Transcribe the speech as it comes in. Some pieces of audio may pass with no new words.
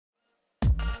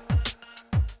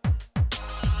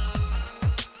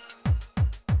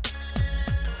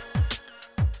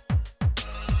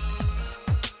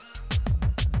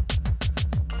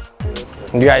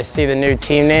You guys see the new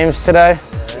team names today?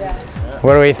 Yeah.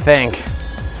 What do we think? I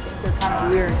think they're kind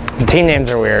of weird. The team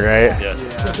names are weird, right? Yeah.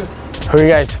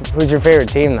 Who's your favorite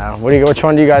team though? Which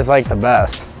one do you guys like the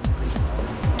best?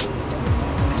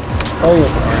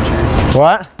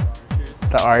 What?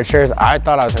 The Archers? I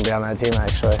thought I was gonna be on that team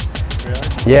actually.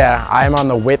 Really? Yeah, I am on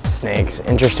the Whip Snakes.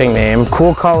 Interesting name.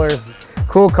 Cool colors.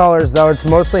 Cool colors though. It's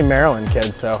mostly Maryland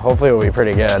kids, so hopefully it'll be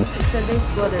pretty good. They said they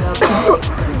split it up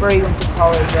before you went to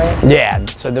college, right? Yeah,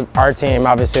 so our team,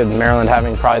 obviously with Maryland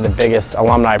having probably the biggest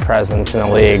alumni presence in the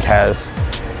league, has,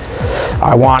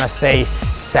 I want to say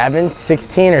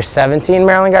 16 or 17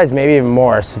 Maryland guys, maybe even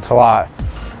more, so it's a lot.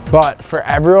 But for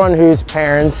everyone whose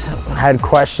parents had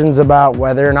questions about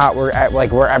whether or not we're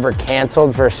ever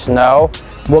canceled for snow,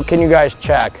 what can you guys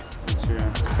check?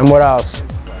 And what else?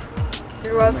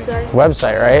 Your website?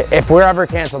 Website, right? If we're ever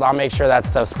canceled, I'll make sure that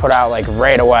stuff's put out like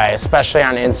right away, especially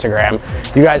on Instagram.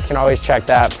 You guys can always check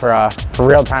that for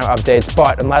real-time updates,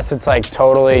 but unless it's like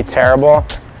totally terrible,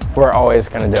 we're always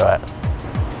gonna do it.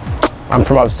 I'm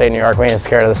from upstate New York, we ain't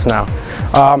scared of the snow.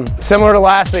 Similar to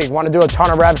last week, want to do a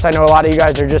ton of reps. I know a lot of you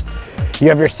guys are you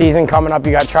have your season coming up,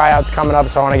 you got tryouts coming up,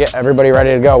 so I want to get everybody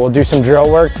ready to go. We'll do some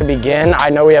drill work to begin. I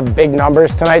know we have big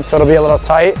numbers tonight, so it'll be a little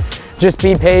tight. Just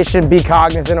be patient, be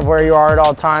cognizant of where you are at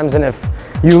all times, and if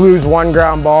you lose one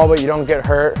ground ball but you don't get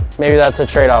hurt, maybe that's a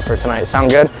trade-off for tonight. Sound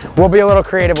good? We'll be a little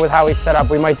creative with how we set up.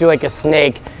 We might do like a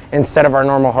snake instead of our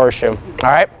normal horseshoe. All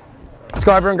right? Let's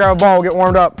go, everyone grab a ball, we'll get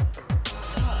warmed up.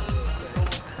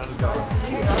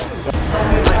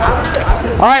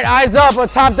 All right, eyes up,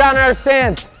 let's hop down in our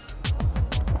stance.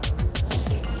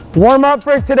 Warm up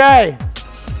for today.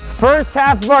 First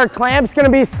half of our clamp's gonna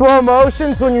be slow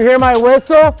motion, so when you hear my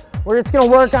whistle, we're just gonna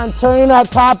work on turning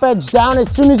that top edge down. As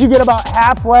soon as you get about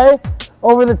halfway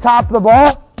over the top of the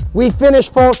ball, we finish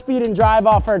full speed and drive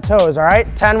off our toes, all right?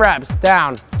 10 reps,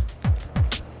 down.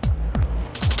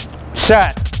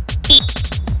 Set.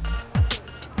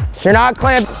 So you're not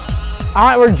clamping. All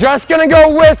right, we're just gonna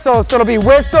go whistle, so it'll be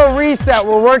whistle reset.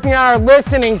 We're working on our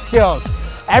listening skills.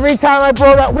 Every time I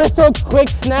blow that whistle, quick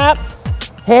snap,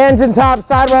 hands and top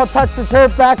sidewall, touch the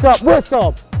turf, back up,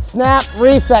 whistle, snap,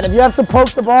 reset. If you have to poke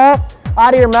the ball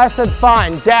out of your mesh, that's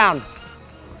fine, down.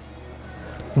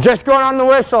 Just going on the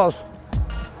whistles.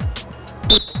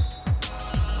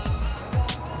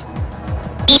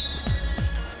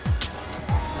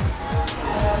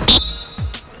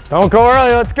 Don't go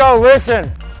early, let's go,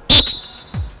 listen.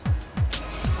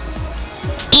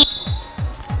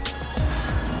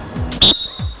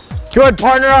 Good,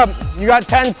 partner up. You got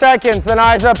 10 seconds, then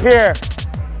eyes up here.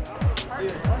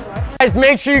 Guys,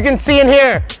 make sure you can see in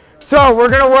here. So we're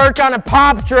gonna work on a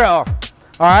pop drill. All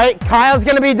right, Kyle's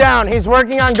gonna be down. He's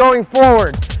working on going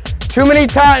forward. Too many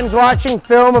times watching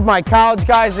film of my college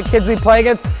guys, the kids we play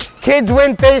against, kids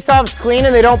win face-offs clean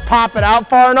and they don't pop it out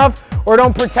far enough or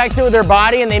don't protect it with their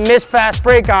body and they miss fast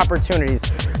break opportunities.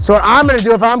 So what I'm gonna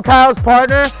do, if I'm Kyle's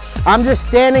partner, I'm just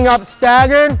standing up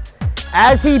staggered.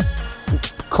 As he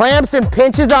clamps and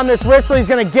pinches on this whistle, he's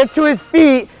gonna get to his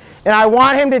feet, and I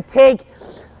want him to take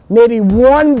maybe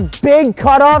one big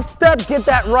cutoff step, get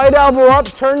that right elbow up,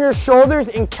 turn your shoulders,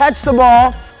 and catch the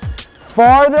ball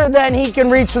farther than he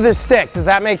can reach with his stick. Does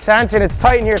that make sense? And it's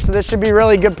tight in here, so this should be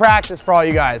really good practice for all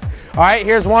you guys. All right,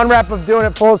 here's one rep of doing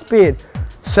it full speed.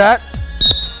 Set.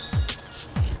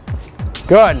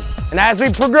 Good. And as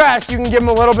we progress, you can give him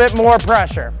a little bit more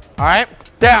pressure. All right,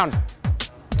 down.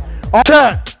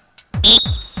 Set.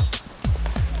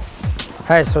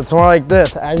 Okay, so it's more like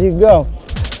this. As you go,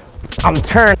 I'm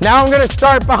turned. Now I'm gonna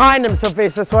start behind him, so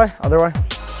face this way, other way.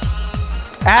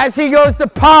 As he goes to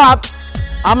pop,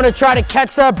 I'm gonna try to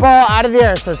catch that ball out of the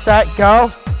air. So set,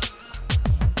 go.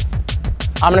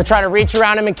 I'm gonna try to reach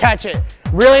around him and catch it.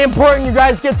 Really important you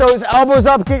guys get those elbows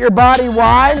up, get your body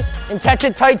wide, and catch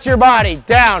it tight to your body.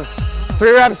 Down,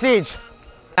 3 reps each.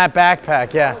 That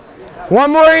backpack, yeah.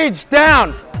 One more each,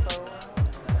 down.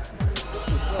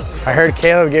 I heard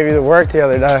Caleb gave you the work the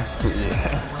other day.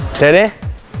 Yeah. Did he?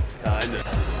 Kinda.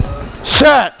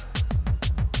 Shut!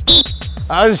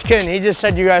 I was just kidding. He just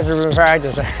said you guys were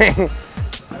practicing.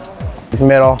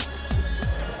 Middle.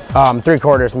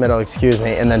 3/4 middle, excuse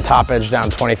me. And then top edge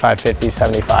down 25, 50,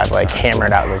 75. Like hammer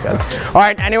it out those guys. All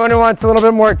right, anyone who wants a little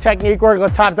bit more technique work,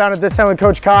 let's hop down at this time with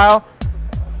Coach Kyle.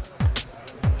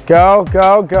 Go,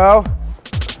 go, go.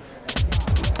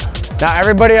 Now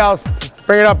everybody else,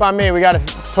 bring it up on me. We got to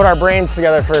put our brains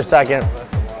together for a second.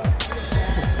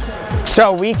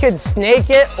 So we could snake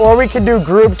it, or we could do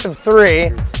groups of 3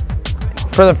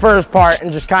 for the first part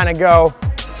and just kind of go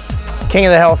king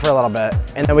of the hill for a little bit.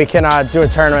 And then we can do a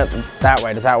tournament that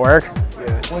way. Does that work?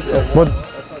 Yeah.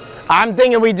 I'm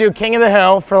thinking we do king of the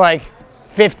hill for like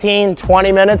 15,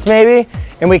 20 minutes maybe,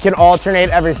 and we can alternate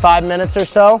every 5 minutes or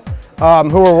so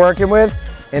who we're working with.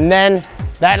 And then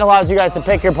that allows you guys to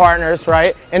pick your partners,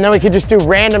 right? And then we could just do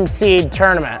random seed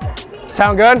tournament.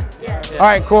 Sound good? Yeah. All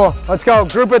right, cool. Let's go.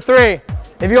 Group of 3.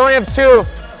 If you only have 2,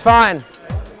 it's fine.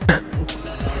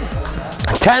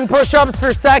 10 push-ups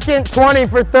for second, 20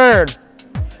 for third.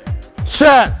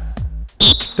 Set.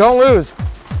 Don't lose.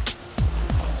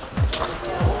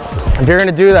 If you're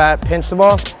gonna do that, pinch the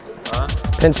ball.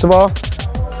 Pinch the ball.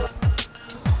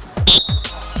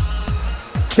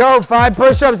 Go, 5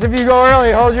 push-ups if you go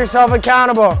early. Hold yourself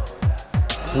accountable.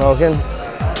 Smoking.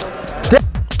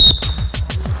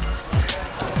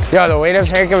 Yo, the waiters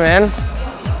can't come in.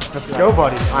 Let's go,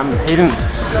 buddy. I'm hating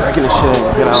wrecking this shit.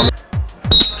 Get out.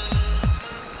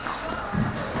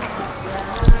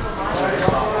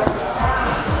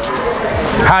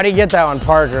 How'd he get that one,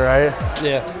 Parker, right?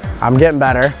 Yeah. I'm getting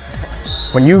better.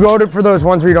 When you go for those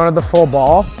ones where you don't have the full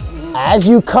ball, as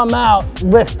you come out,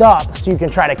 lift up so you can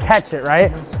try to catch it,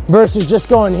 right? Versus just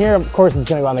going here, of course it's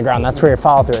gonna go on the ground. That's where your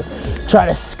follow through is. Try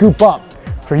to scoop up.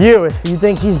 For you, if you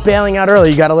think he's bailing out early,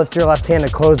 you gotta lift your left hand to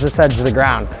close this edge of the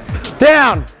ground.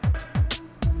 Down!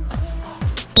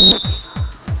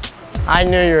 I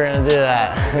knew you were gonna do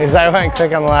that, because I went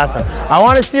quick on the last one. I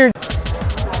wanna see your...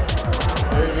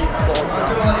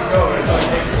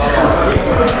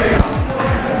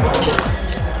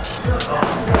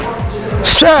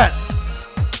 Set!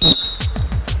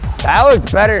 That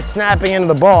looked better snapping into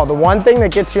the ball. The one thing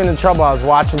that gets you into trouble, I was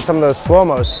watching some of those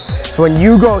slow-mos, so when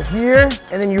you go here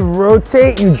and then you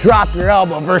rotate, you drop your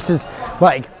elbow versus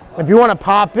like, if you want to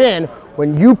pop in,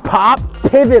 when you pop,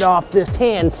 pivot off this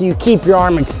hand so you keep your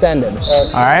arm extended,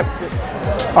 all right?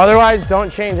 Otherwise,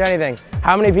 don't change anything.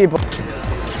 How many people?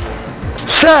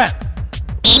 Set!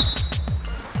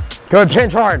 Good,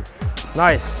 pinch hard.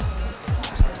 Nice.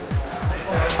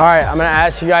 All right, I'm gonna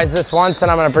ask you guys this once and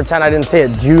I'm gonna pretend I didn't see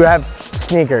it. Do you have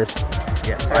sneakers?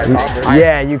 Yes.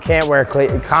 Yeah, you can't wear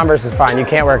cleats. Converse is fine. You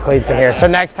can't wear cleats in here. So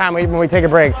next time when we take a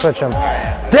break, switch them.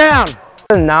 Down!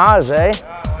 Naj, eh?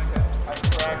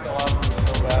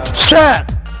 Set!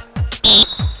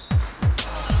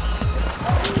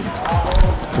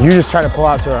 You just try to pull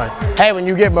out to right. Hey, when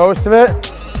you get most of it,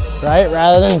 right,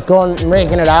 rather than going and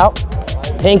raking it out,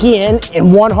 pinky in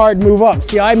and one hard move up.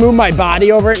 See how I move my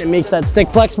body over it and it makes that stick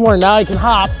flex more. Now I can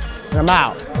hop and I'm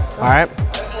out. All right.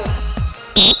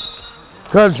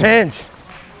 Good pinch.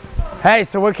 Hey,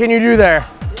 so what can you do there?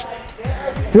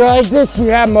 Do it like this, you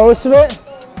have most of it.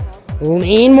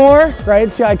 Lean more,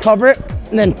 right? See how I cover it?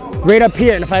 And then right up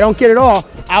here. And if I don't get it all,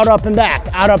 out, up, and back.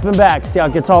 Out, up, and back. See how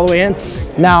it gets all the way in?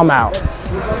 Now I'm out.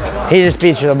 He just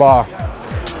beat you the ball.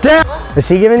 Down. Is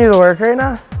he giving you the work right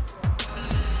now?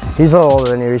 He's a little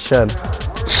older than you, he should.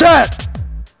 Set!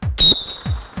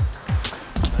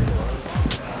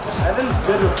 Evan's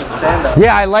good with the stand-up.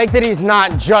 Yeah, I like that he's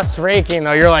not just raking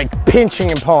though. You're like pinching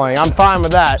and pulling. I'm fine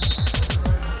with that.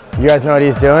 You guys know what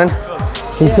he's doing?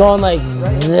 He's going like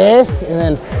this and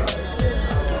then...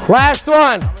 Last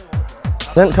one!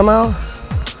 Didn't come out.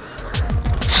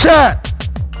 Set!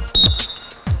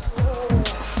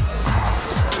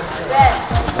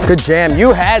 Good jam.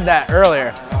 You had that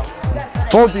earlier.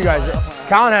 Both of you guys.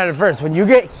 Colin had it first. When you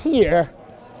get here,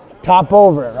 top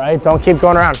over it, right? Don't keep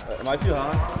going around. Am I too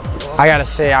high? I gotta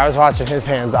see. I was watching his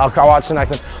hands. I'll watch the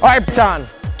next one. All right, Paton.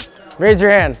 Raise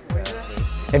your hand.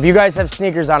 If you guys have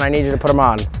sneakers on, I need you to put them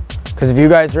on. Because if you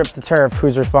guys rip the turf,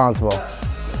 who's responsible?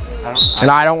 And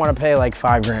I don't want to pay like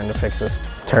 $5 grand to fix this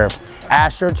turf.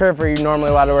 AstroTurf, are you normally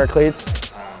allowed to wear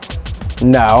cleats?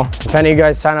 No. If any of you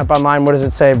guys sign up online, what does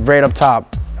it say right up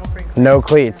top? No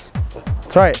cleats.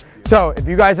 That's right. So if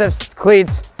you guys have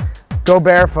cleats, go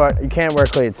barefoot. You can't wear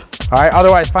cleats. All right,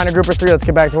 otherwise find a group of 3. Let's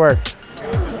get back to work.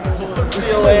 See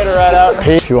you later, right out.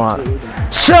 If you want.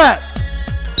 Set!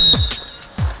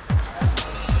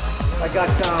 I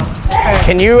got down.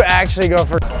 Can you actually go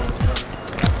for...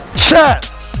 Set!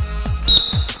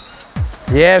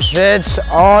 Yes, bitch.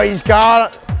 Oh, he's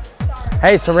got it.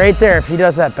 Hey, so right there, if he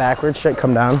does that backwards shit,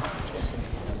 come down.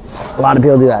 A lot of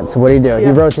people do that. So what do? Yeah.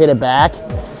 You rotate it back,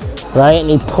 right? And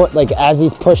he put, like, as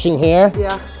he's pushing here,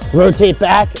 rotate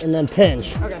back and then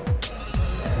pinch. Okay.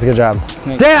 That's a good job.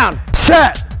 Down,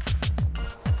 set.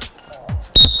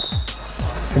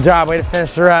 Good job, way to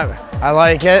finish the rep. I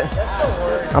like it.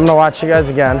 I'm gonna watch you guys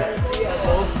again.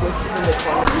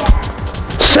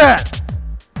 Set.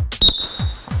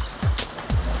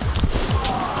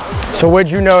 So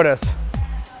what'd you notice?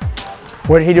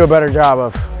 What did he do a better job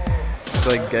of? Just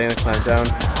like getting the clamp down.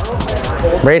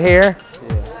 Right here?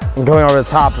 Yeah. And going over the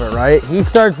top of it, right? He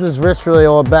starts with his wrist really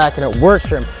low back and it works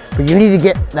for him, but you need to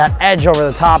get that edge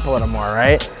over the top a little more,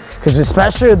 right? Because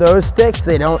especially with those sticks,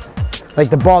 they don't, like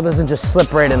the ball doesn't just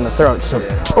slip right in the throat. So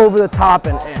over the top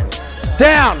and in.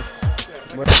 Down.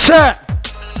 Set.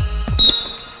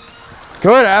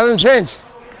 Good, Alan Finch.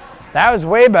 That was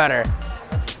way better.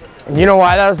 And you know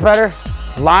why that was better?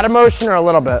 A lot of motion or a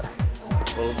little bit?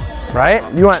 Right?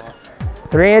 You went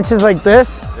 3 inches like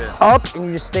this, up, and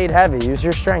you just stayed heavy. Use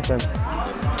your strength then.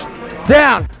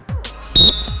 Down.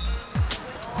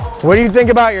 What do you think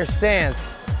about your stance?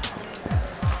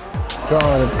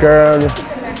 God, girl.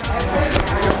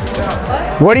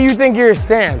 What do you think of your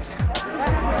stance?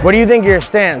 What do you think of your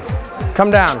stance? Come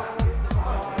down.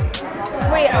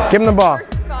 Wait, give him the ball.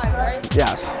 5, right?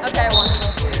 Yes. Okay, I want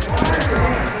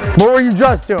to. What were you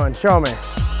just doing? Show me.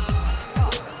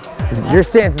 Your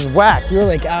stance is whack. You were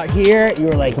like out here, you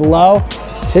were like low.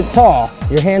 Sit tall.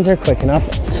 Your hands are quick enough.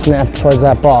 Snap towards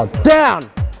that ball. Down!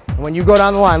 And when you go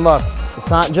down the line, look, it's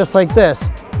not just like this.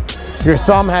 Your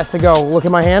thumb has to go, look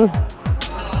at my hand.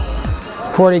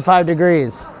 45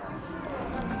 degrees.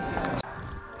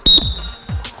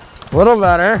 A little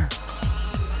better.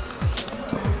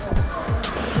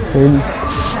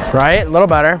 Right, a little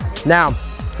better. Now,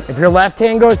 if your left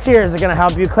hand goes here, is it gonna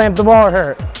help you clamp the ball or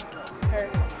hurt?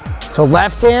 So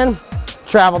left hand,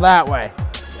 travel that way.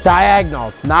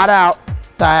 Diagonal, not out,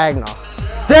 diagonal.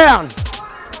 Down.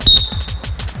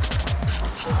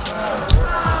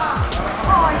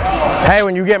 Hey,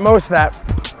 when you get most of that,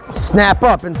 snap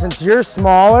up. And since you're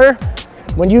smaller,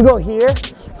 when you go here,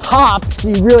 hop, so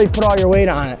you really put all your weight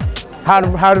on it. How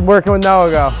did working with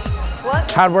Noah go?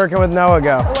 What? How'd working with Noah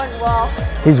go? It went well.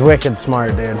 He's wicked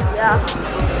smart, dude.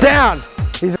 Yeah. Down.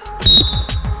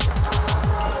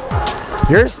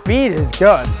 Your speed is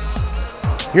good.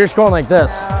 You're just going like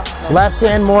this. Left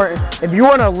hand more. If you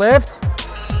want to lift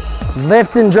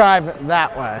and drive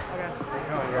that way.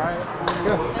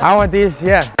 I want these,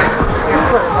 yeah. Your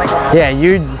foot is like Yeah,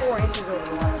 you. 4 inches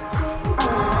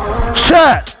over.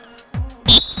 Shut.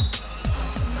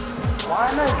 Why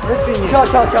am I gripping you?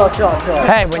 Chill.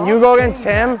 Hey, when you go against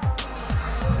him,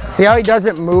 see how he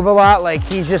doesn't move a lot? Like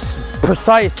he's just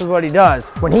precise with what he does.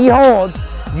 When he holds,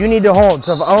 you need to hold.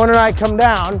 So if Owen and I come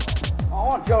down, I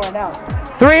want Joe right now.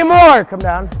 3 more, come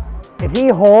down. If he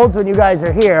holds when you guys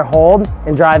are here, hold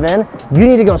and drive in, you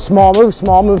need to go small move,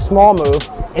 small move, small move,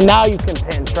 and now you can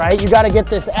pinch, right? You gotta get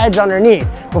this edge underneath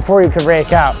before you can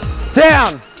rake out.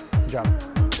 Down, jump.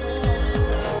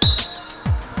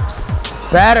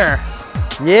 Better,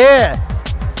 yeah.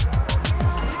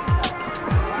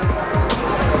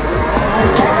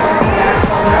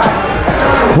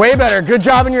 Way better, good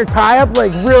job in your tie-up,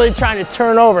 like really trying to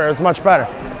turn over, it's much better.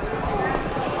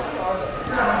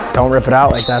 Don't rip it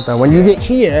out like that though. When you get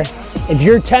here, if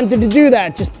you're tempted to do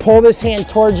that, just pull this hand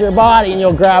towards your body and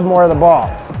you'll grab more of the ball.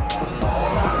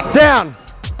 Down.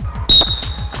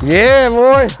 Yeah,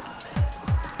 boy.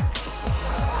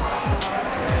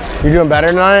 You doing better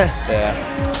tonight? Yeah,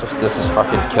 this is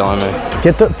fucking killing me.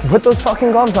 Put those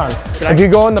fucking gloves on. If you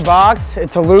go in the box,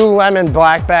 it's a Lululemon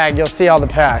black bag. You'll see all the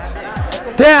packs.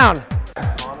 Down.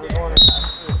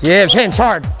 Yeah, pinch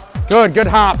hard. Good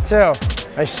hop too.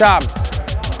 Nice job.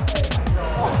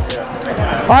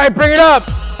 All right, bring it up.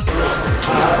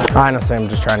 Honestly, I'm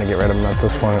just trying to get rid of him at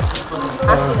this point.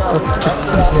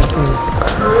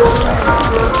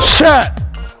 Shut.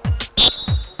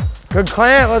 Good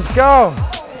clamp, let's go.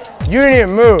 You didn't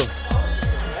even move.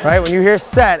 Right, when you hear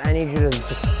set, I need you to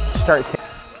just start.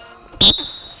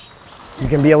 You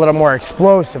can be a little more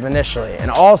explosive initially.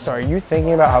 And also, are you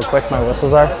thinking about how quick my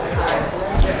whistles are?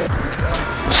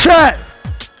 Set.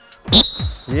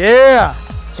 Yeah.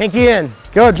 Pinky in.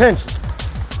 Good, pinch.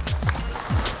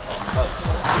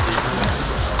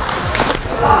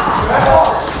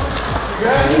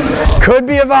 Could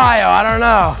be a bio, I don't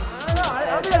know. I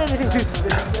don't think I did anything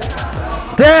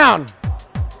too. Down.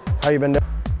 How you been doing?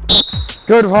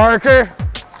 Good, Parker.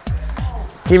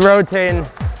 Keep rotating.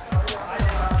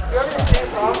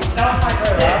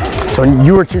 So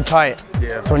you were too tight.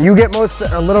 Yeah. So when you get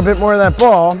a little bit more of that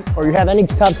ball, or you have any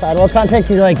top sidewall contact,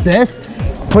 you're like this.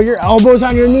 Put your elbows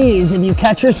on your knees if you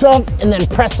catch yourself, and then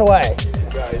press away.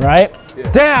 Right?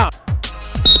 Yeah. Down.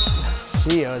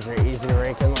 Geos are easy to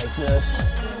rake in like this.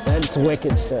 That's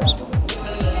wicked stuff.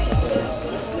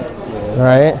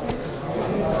 Right?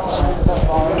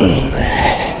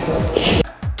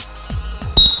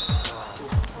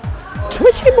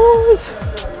 Twitchy boys.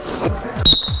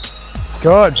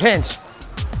 Good, pinch.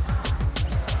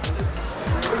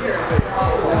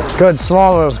 Good,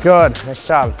 small moves, good. Nice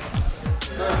job.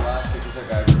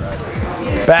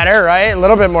 Better, right? A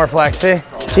little bit more flexy.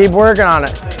 Keep working on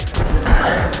it.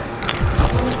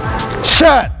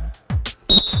 Shut.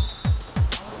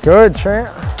 Good, Trent.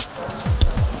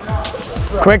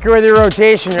 Quicker with your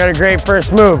rotation, you're at a great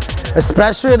first move.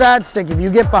 Especially with that stick, if you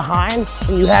get behind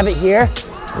and you have it here,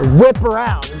 whip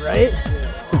around, right?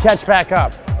 And catch back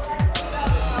up.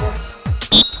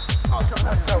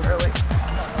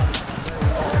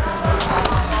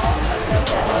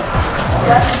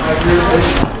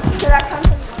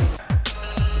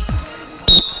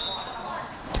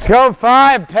 Let's go,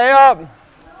 5, pay up.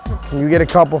 Can you get a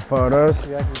couple photos?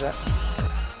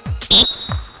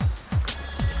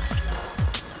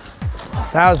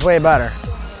 That was way better.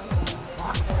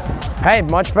 Hey,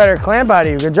 much better clamp out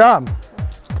of you, good job.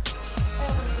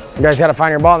 You guys gotta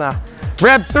find your ball now.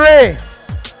 Rep 3.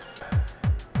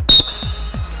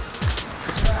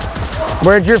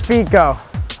 Where'd your feet go?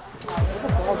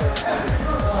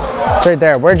 It's right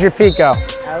there. Where'd your feet go?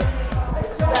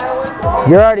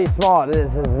 You're already small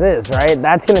as it is, right?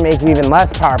 That's gonna make you even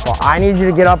less powerful. I need you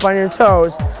to get up on your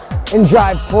toes and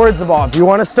drive towards the ball. If you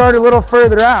wanna start a little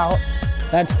further out,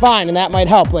 that's fine, and that might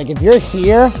help. Like if you're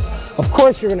here, of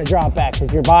course you're gonna drop back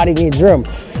because your body needs room.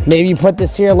 Maybe you put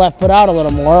this here, left foot out a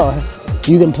little more, or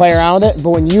you can play around with it,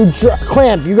 but when you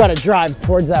clamp, you gotta drive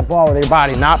towards that ball with your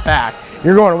body, not back.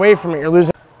 You're going away from it, you're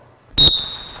losing.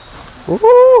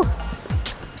 Woo!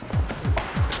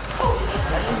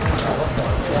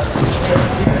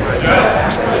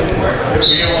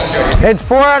 It's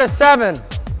 4 out of 7.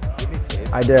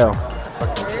 I do.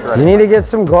 You need to get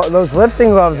some those lifting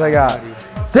gloves I got.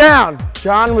 Down!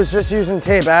 John was just using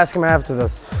tape. Ask him after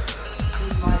this.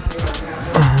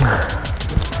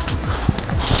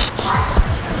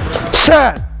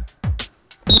 Set!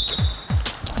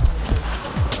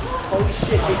 Holy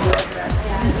shit,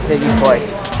 hit you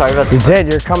twice. Sorry about that. You did,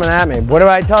 you're coming at me. What do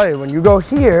I tell you? When you go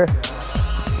here,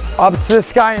 up to the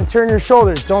sky and turn your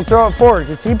shoulders, don't throw it forward,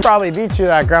 because he probably beats you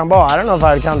that ground ball. I don't know if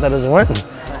I would count that as a win.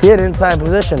 He had inside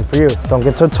position for you. Don't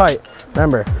get so tight.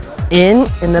 Remember, in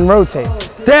and then rotate.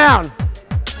 Down!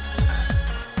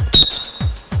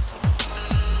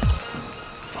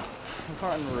 I'm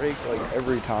trying to rake like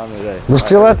every time today. Just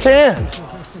your left hand.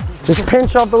 Just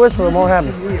pinch off the whistle, it won't happen.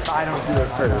 If I don't do it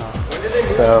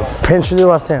first. So, pinch with your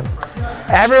left hand.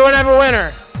 Everyone have a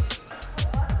winner.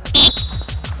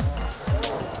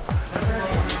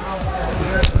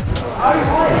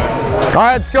 All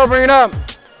right, let's go, bring it up.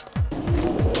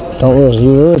 Don't lose,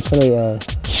 you really put it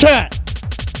Set!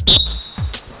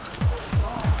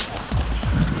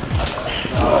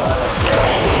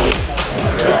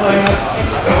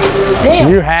 Damn.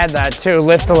 You had that too,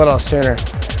 lift a little sooner,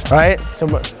 right? So,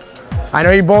 I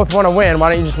know you both want to win. Why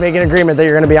don't you just make an agreement that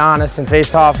you're going to be honest and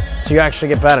face off so you actually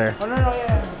get better? Oh, no,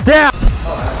 yeah. Down!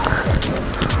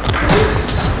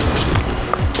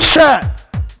 Set!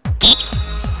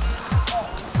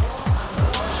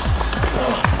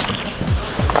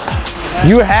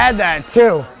 You had that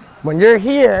too. When you're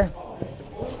here,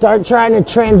 start trying to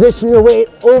transition your weight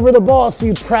over the ball so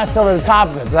you press over the top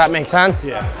of it. Does that make sense?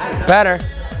 Yeah. Better.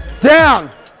 Down!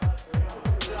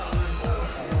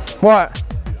 What?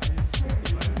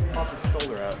 Pop his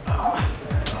shoulder out.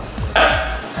 I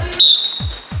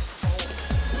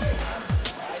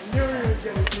knew he was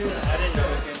going to do that. I didn't know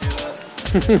he was going to do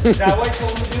that. Is that why you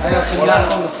told him to do that? I got to knock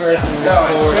on the first and no,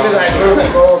 as soon as I moved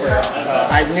him over,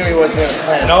 I knew he wasn't going to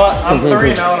play. You know what? I'm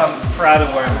 3 now and I'm proud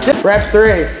of where I'm at. Rep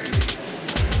 3.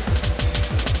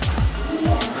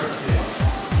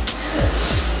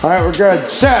 All right, we're good.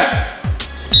 Set.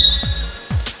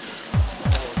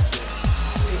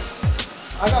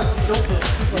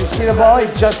 You see the ball? He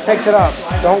just picked it up.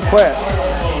 Don't quit.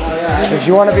 If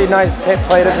you want to be nice,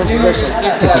 play a different position.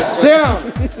 Down.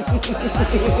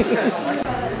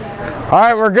 All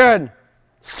right, we're good.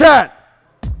 Set.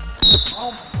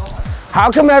 How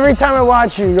come every time I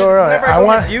watch you, you go early? I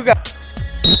want you guys.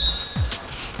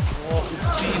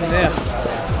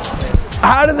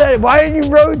 How did that? Why didn't you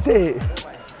rotate?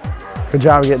 Good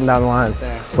job getting down the line.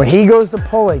 When he goes to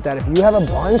pull like that, if you have a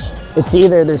bunch, it's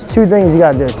either, there's 2 things you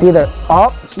gotta do. It's either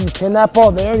up, so you pin that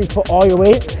ball there and you put all your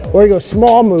weight, or you go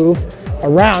small move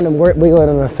around and wiggle it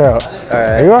in the throat. All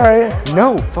right. Are you all right?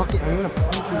 No, fuck it. I'm gonna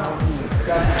punch you.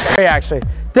 Hey, actually.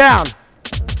 Down.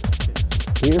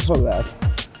 You just look back.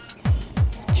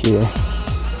 Cheater.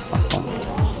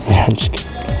 Yeah, I'm just kidding.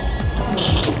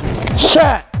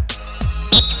 Set.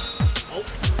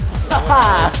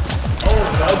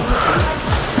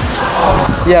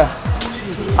 Yeah.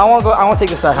 I want to take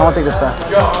this side. I want to take this side.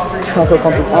 I don't feel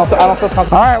comfortable. I don't feel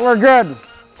comfortable. All right, we're good.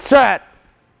 Set.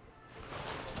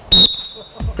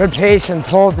 Good patience,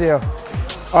 both of you.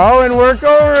 Oh, and work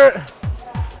over it.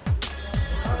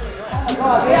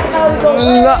 No,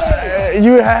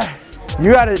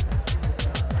 you got it.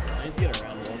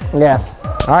 Yeah.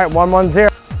 All right, 1-1-0.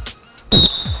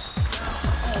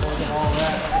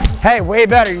 Hey, way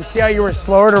better. You see how you were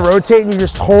slower to rotate and you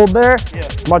just hold there? Yeah.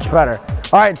 Much better.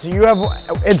 All right, so you have,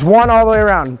 it's one all the way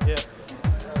around. Yeah.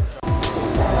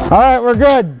 All right, we're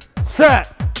good.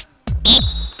 Set.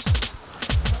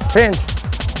 Pinch.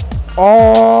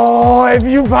 Oh, if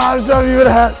you popped up, you would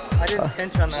have had. I didn't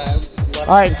pinch on that.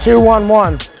 All right, 2, 1,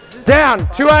 1. Down,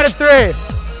 2 out of 3.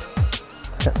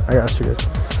 I got you guys.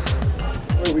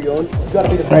 Where are we going? You gotta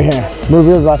be the Right here. Move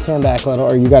your left hand back a little,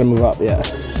 or you gotta move up, yeah.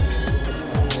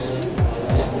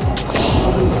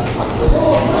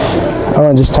 Hold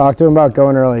on, just talk to him about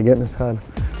going early, getting his head.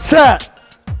 Set!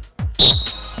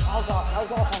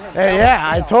 Hey, yeah,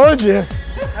 I told you.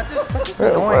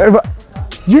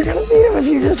 You're gonna beat him if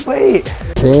you just wait.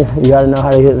 See, you gotta know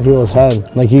how to hit people's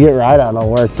head. Like you get right out all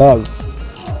worked up.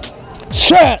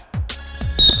 Set!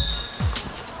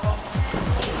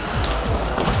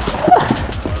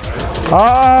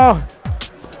 Oh!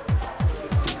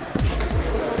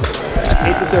 I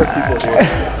hate that there are people here.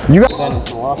 You got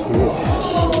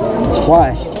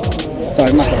Why?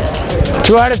 Sorry, my bad.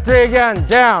 2 out of 3 again,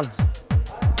 down.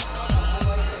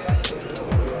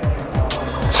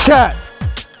 Set.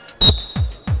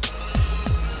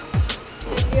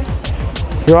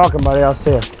 You're welcome, buddy, I'll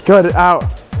see you. Good, out.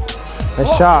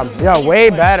 Nice job. Yeah, way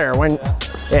better when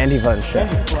Andy Fun shit.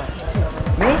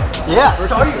 Yeah,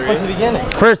 first to the beginning.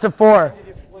 First to 4.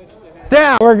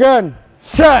 Down, we're good.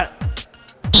 Set.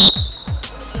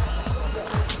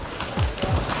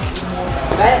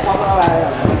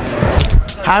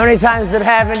 How many times did it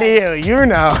happen to you? You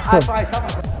know.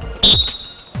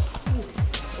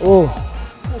 Ooh.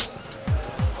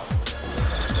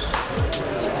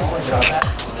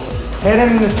 Hit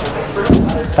him.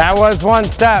 That was one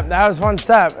step. That was one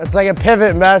step. It's like a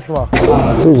pivot in basketball.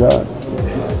 Who's that?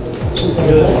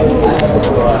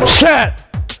 Shit.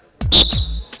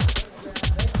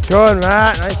 Good,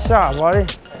 Matt. Nice shot, buddy.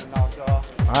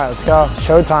 All right, let's go.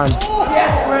 Showtime.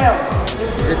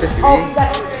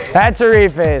 That's a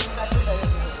reface.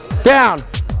 Down.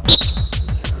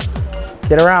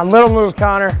 Get around. Little move,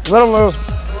 Connor. Little move.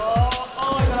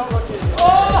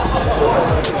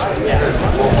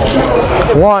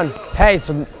 One. Hey,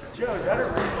 so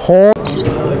hold.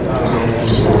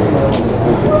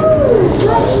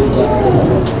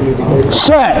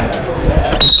 Set.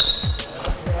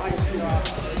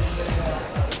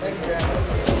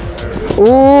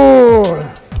 Ooh.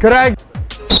 Good egg.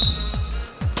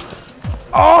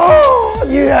 Oh,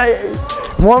 yeah.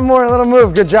 One more little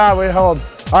move. Good job. Way to hold.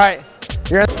 All right.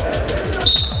 You're in.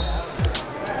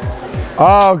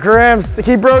 Oh, Grims.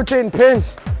 Keep rotating. Pinch.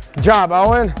 Good job,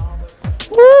 Owen.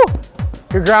 Woo.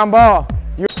 Good ground ball.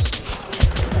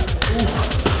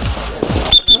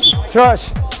 Tush.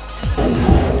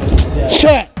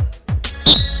 Shit.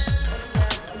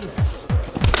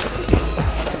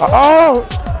 Oh.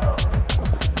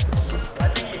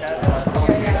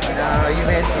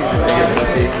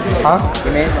 Huh?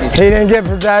 He didn't get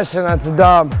possession. That's a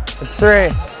dub. It's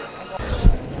 3.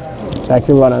 Jack,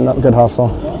 you're running up. Good hustle.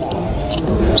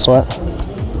 Sweat.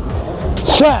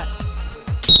 Set.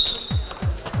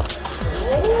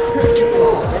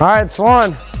 All right, it's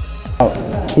 1.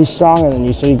 He's stronger than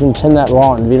you, so you can chin that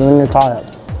ball and beat him in your tie up.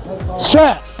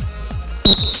 Set.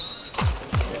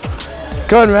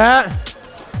 Good, Matt.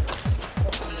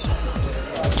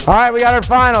 All right, we got our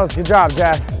finals. Good job,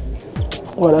 Jack.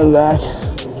 Whatever, back.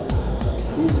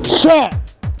 Set.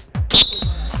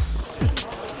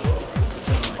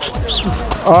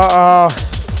 Uh-oh.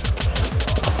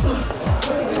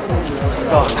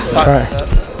 All right.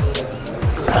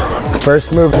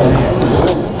 First move.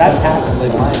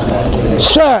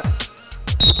 Set.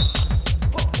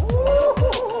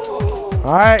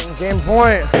 All right, game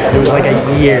point. It was like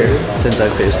a year since I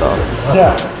faced off.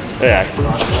 Yeah. Yeah.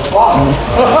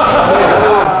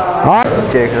 All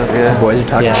right. Jacob, yeah. Boys are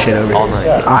talking shit over all night.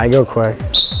 All right, go quick.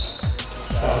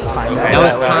 That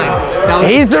was time.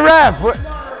 He's the ref.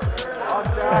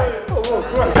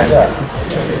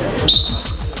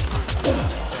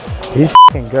 He's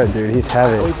f***ing good, dude. He's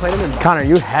heavy. We played him in Connor,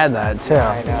 you had that too.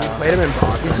 I know. We played him in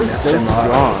box. He's just so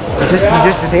strong. It's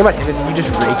just, the thing about him is if you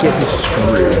just rake it, he's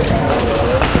screwed.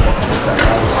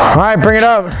 All right, bring it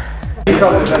up.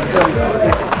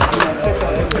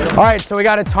 All right, so we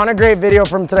got a ton of great video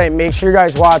from today. Make sure you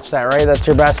guys watch that, right? That's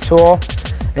your best tool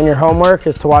in your homework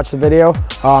is to watch the video.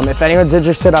 If anyone's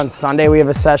interested, on Sunday we have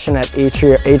a session at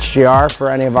HGR for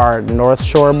any of our North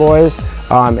Shore boys.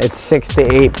 It's 6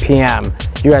 to 8 p.m.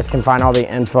 You guys can find all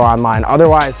the info online.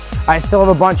 Otherwise, I still have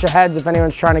a bunch of heads if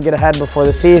anyone's trying to get ahead before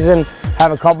the season.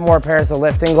 Have a couple more pairs of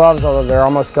lifting gloves, although they're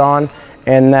almost gone.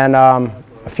 And then a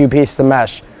few pieces of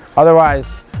mesh.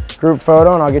 Otherwise, group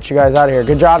photo and I'll get you guys out of here.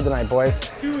 Good job tonight, boys.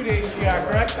 2 days she got,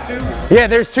 correct? 2? Yeah,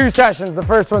 there's 2 sessions. The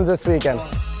first one's this weekend.